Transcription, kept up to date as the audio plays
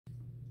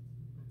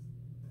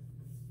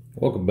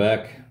Welcome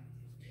back.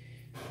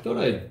 Thought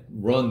I'd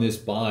run this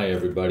by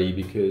everybody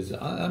because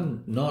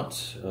I'm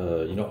not,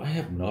 I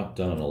have not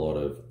done a lot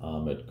of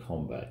armored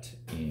combat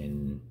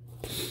in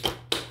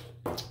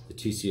the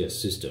TCS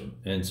system,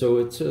 and so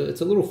it's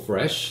a little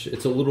fresh.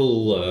 It's a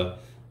little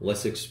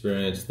less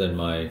experienced than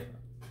my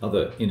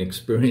other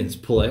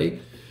inexperienced play.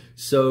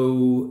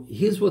 So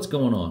here's what's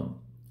going on.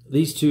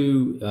 These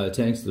two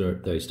tanks,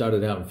 they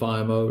started out in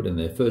fire mode, and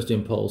their first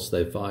impulse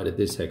they fired at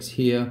this hex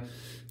here,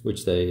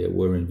 which they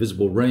were in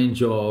visible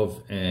range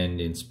of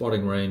and in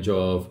spotting range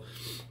of,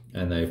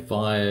 and they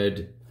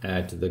fired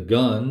at the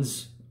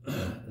guns,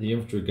 the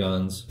infantry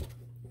guns,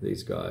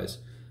 these guys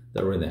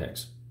that were in the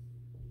hex.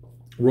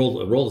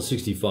 Rolled a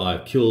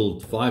 65,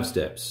 killed 5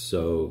 steps,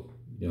 so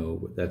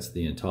that's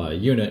the entire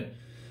unit.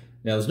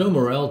 Now there's no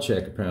morale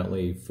check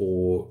apparently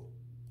for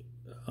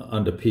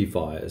under P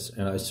fires,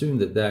 and I assume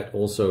that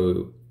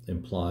also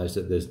implies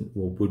that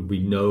would be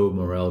no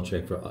morale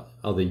check for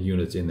other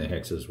units in the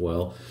hex as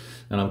well,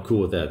 and I'm cool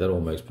with that. That all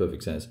makes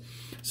perfect sense.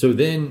 So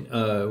then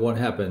what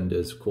happened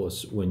is, of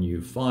course, when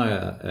you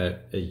fire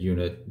at a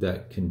unit,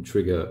 that can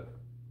trigger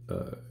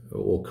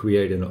or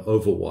create an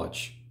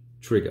overwatch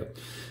trigger,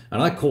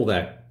 and I call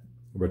that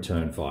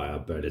return fire,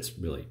 but it's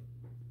really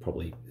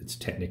it's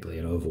technically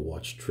an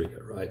overwatch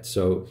trigger, right?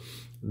 So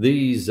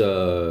these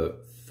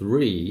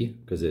 3,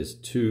 because there's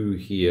 2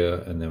 here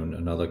and then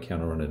another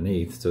counter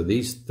underneath. So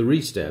these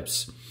 3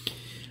 steps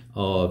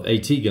of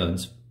AT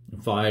guns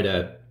fired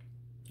at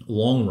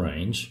long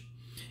range,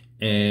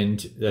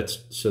 and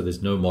so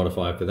there's no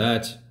modifier for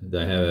that.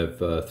 They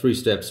have 3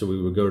 steps, so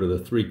we would go to the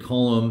 3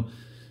 column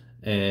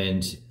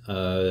and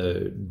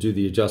do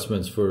the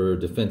adjustments for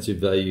defensive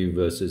value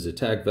versus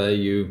attack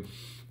value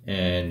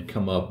and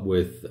come up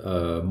with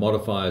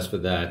modifiers for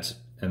that.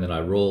 And then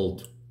I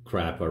rolled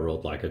crap. I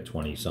rolled like a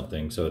 20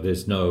 something, so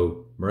there's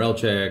no morale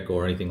check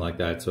or anything like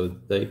that, so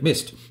they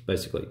missed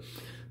basically.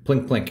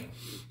 Plink plink.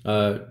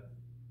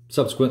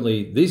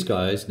 Subsequently, these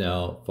guys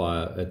now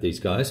fire at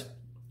these guys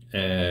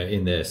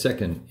in their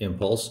second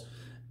impulse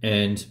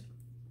and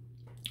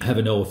have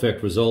a no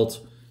effect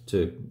result,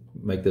 to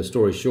make the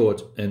story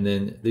short, and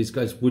then these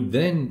guys would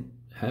then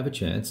have a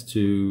chance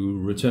to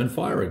return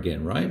fire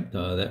again, right?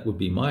 That would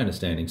be my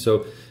understanding.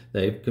 So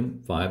they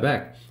can fire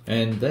back,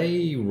 and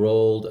they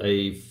rolled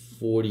a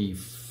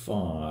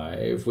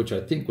 45, which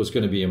I think was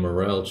going to be a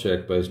morale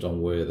check based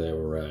on where they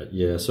were at.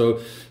 Yeah,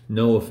 so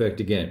no effect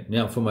again.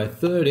 Now for my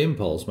third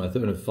impulse, my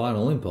third and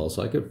final impulse,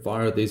 I could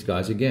fire at these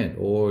guys again,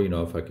 or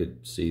if I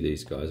could see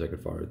these guys, I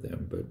could fire at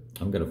them, but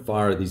I'm going to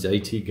fire at these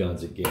AT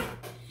guns again.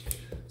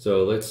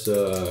 So let's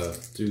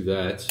do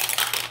that.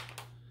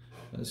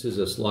 This is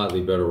a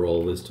slightly better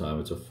roll this time.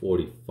 It's a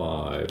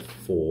 45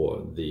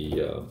 for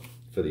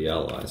the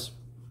allies.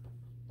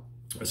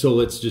 So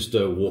let's just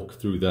walk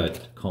through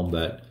that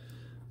combat.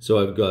 So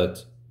I've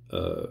got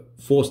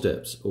 4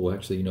 steps. Oh,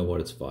 actually, you know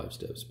what? It's 5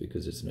 steps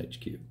because it's an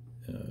HQ.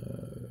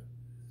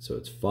 So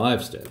it's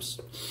 5 steps.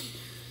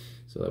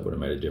 So that would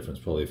have made a difference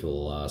probably for the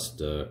last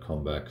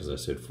combat, because I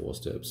said 4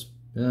 steps.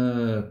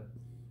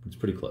 It's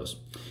pretty close.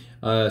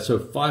 So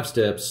 5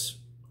 steps.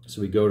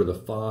 So we go to the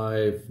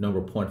 5, number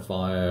of point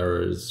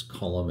fires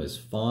column is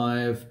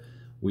 5.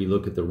 We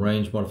look at the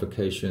range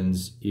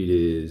modifications. It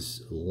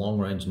is long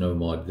range, no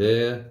mod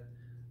there.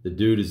 The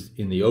dude is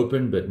in the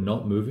open but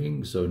not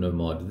moving, so no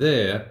mod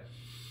there.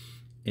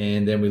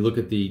 And then we look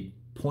at the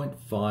point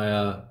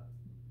fire,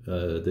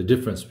 the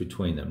difference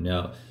between them.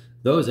 Now,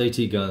 those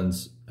AT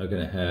guns are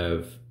going to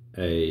have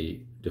a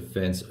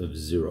defense of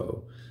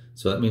 0.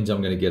 So that means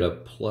I'm going to get a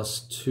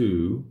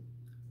 +2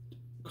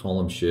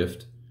 column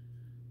shift,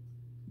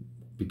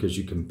 because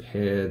you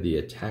compare the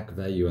attack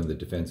value and the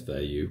defense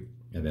value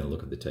and then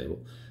look at the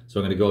table. So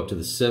I'm going to go up to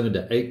the 7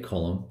 to 8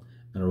 column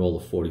and roll a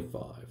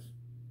 45.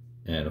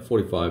 And a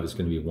 45 is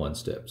going to be 1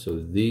 step. So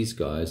these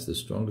guys, the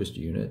strongest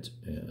unit,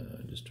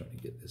 just trying to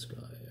get this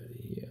guy out of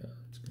here.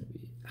 It's going to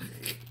be,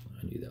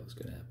 I knew that was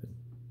going to happen.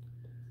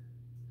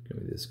 It's going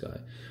to be this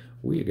guy.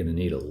 We are going to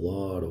need a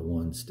lot of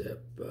 1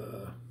 step.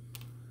 1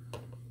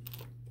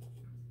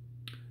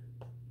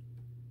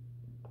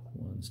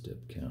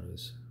 step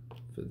counters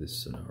for this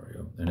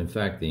scenario. And in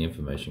fact, the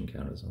information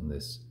counters on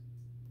this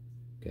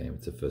game,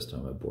 it's the first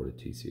time I bought a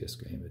TCS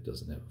game that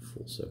doesn't have a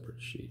full separate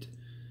sheet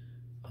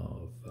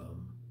of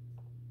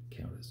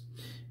counters.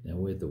 Now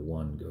where'd the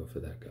 1 go for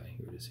that guy?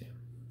 Here it is here.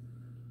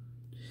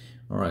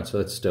 All right, so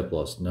that's step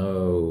loss.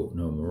 No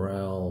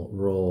morale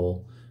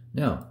roll.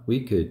 Now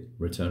we could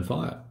return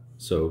fire.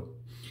 So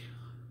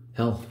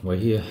hell, we're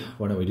here.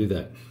 Why don't we do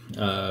that?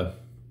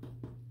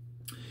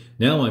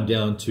 Now I'm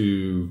down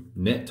to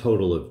net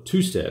total of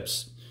 2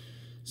 steps.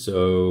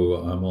 So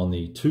I'm on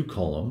the 2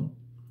 column,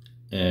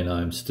 and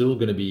I'm still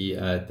going to be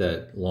at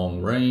that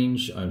long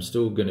range. I'm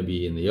still going to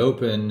be in the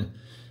open.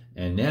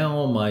 And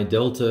now my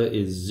delta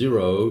is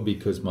 0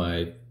 because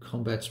my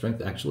combat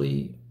strength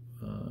actually,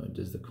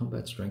 does the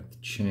combat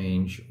strength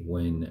change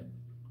when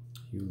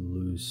you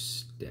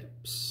lose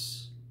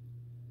steps?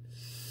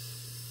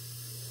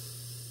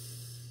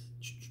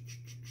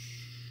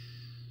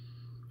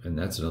 And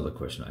that's another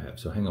question I have.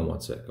 So hang on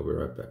 1 sec. I'll be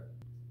right back.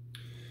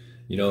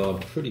 You know, I'm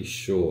pretty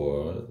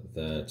sure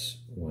that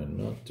we're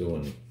not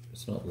doing,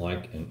 it's not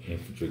like an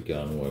infantry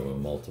gun where we're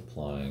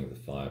multiplying the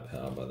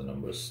firepower by the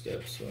number of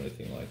steps or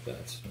anything like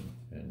that.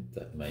 And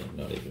that may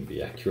not even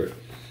be accurate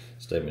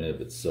statement of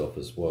itself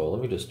as well.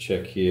 Let me just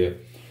check here.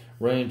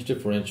 Range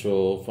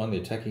differential, find the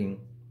attacking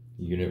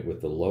unit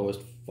with the lowest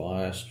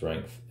fire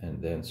strength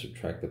and then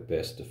subtract the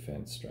best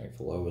defense strength,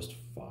 lowest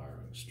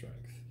firing strength.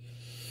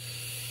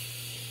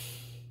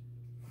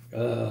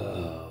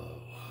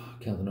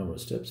 Count the number of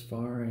steps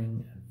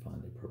firing and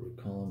find the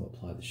appropriate column,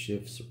 apply the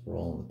shifts,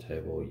 roll on the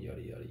table, yada,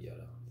 yada,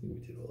 yada. I think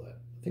we did all that.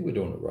 I think we're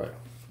doing it right.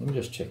 Let me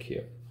just check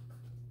here.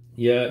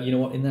 Yeah, you know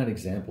what? In that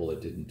example,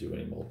 it didn't do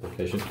any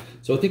multiplication.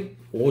 So I think,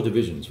 or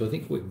division. So I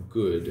think we're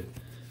good.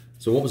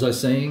 So what was I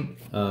saying?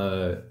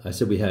 I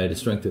said we had a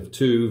strength of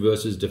 2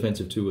 versus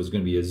defense of 2 was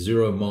going to be a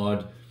 0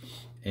 mod.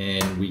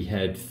 And we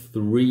had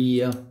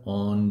 3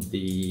 on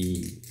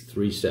the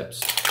 3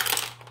 steps.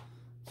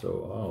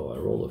 So, oh, I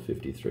rolled a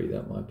 53.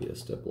 That might be a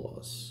step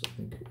loss. I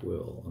think it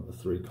will on the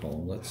 3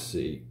 column. Let's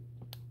see.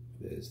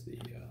 There's the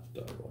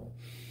die roll.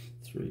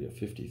 3 of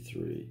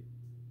 53.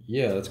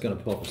 Yeah, that's going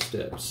to pop a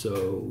step.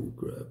 So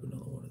grab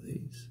another one of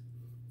these.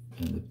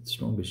 And the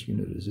strongest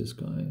unit is this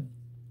guy.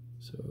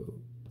 So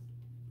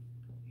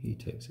he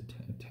takes a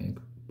tank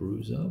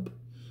bruise up.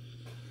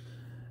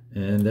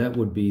 And that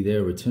would be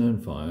their return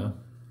fire.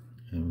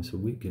 And so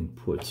we can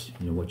put,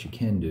 you know, what you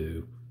can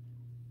do.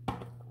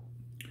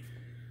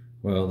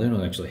 Well, they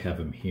don't actually have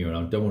them here.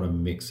 I don't want to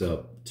mix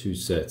up 2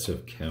 sets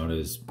of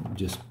counters,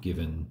 just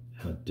given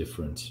how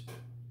different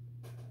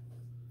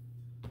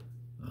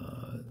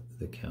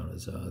the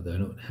counters are. They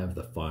don't have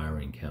the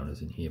firing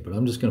counters in here, but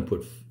I'm just going to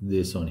put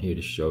this on here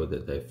to show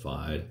that they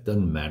fired.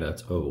 Doesn't matter,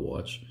 it's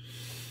Overwatch.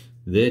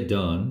 They're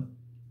done,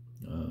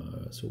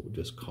 so we'll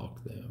just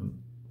cock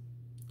them.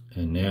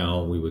 And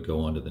now we would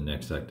go on to the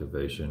next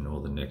activation or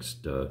the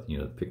next, you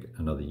know, pick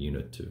another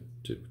unit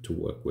to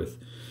work with,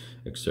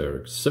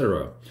 etc.,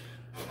 etc.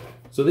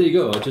 So there you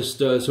go. I just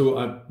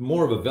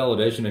more of a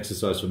validation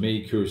exercise for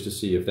me. Curious to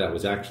see if that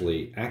was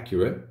actually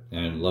accurate,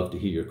 and love to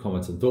hear your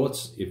comments and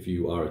thoughts. If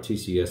you are a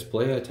TCS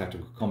player,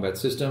 Tactical Combat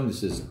System,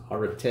 this is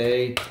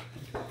Ariete,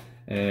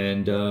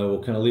 and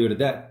we'll kind of leave it at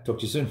that. Talk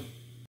to you soon.